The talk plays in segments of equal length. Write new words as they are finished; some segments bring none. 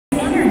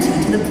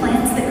energy to the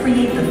plants that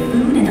create the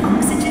food and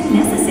oxygen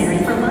necessary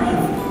for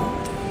life.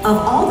 Of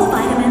all the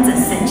vitamins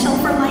essential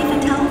for life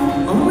and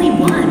health, only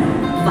one,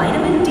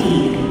 vitamin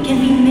D, can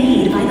be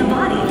made by the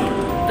body.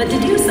 But to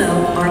do so,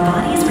 our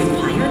bodies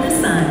require the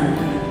sun.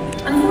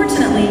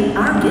 Unfortunately,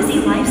 our busy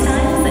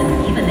lifestyles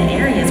and even the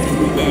areas we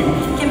live in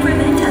can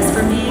prevent us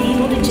from being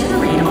able to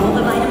generate all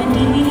the vitamin D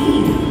we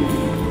need.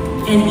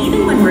 And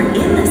even when we're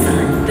in the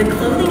sun, the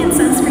clothing and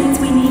sunscreens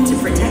we need to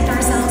protect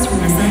ourselves from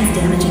the sun's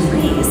damaging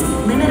rays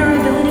limit our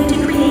ability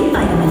to create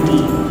vitamin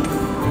D.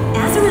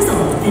 As a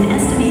result, an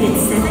estimated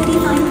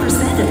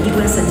 75% of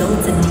U.S.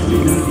 adults and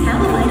teens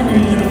have a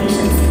vitamin D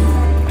deficiency.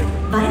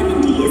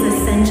 Vitamin D is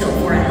essential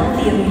for a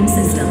healthy immune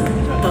system,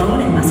 bone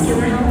and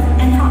muscular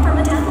health, and proper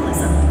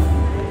metabolism.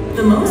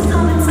 The most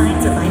common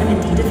signs of vitamin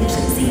D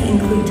deficiency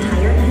include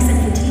tiredness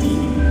and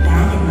fatigue,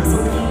 back and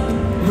muscle pain,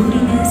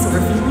 moodiness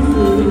or feeling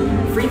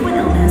blue, frequent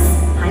illness,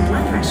 high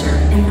blood pressure,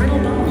 and brittle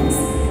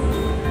bones.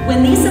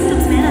 When these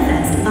symptoms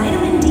manifest,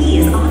 vitamin D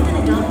is often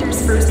a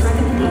doctor's first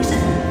recommendation.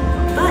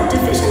 But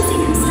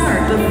deficiency can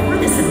start before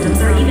the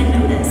symptoms are even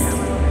noticed.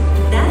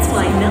 That's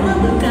why Mela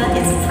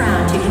is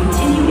proud to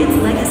continue its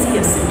legacy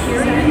of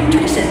superior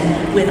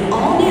nutrition with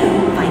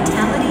all-new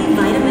Vitality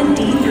Vitamin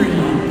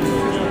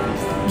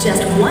D3.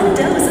 Just one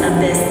dose of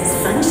this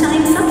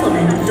sunshine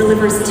supplement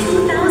delivers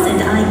 2,000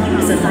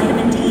 IUs of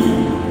vitamin D.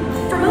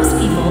 For most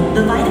people,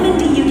 the vitamin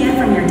D you get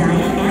from your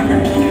diet and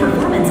the peak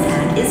performance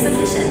pack is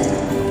sufficient.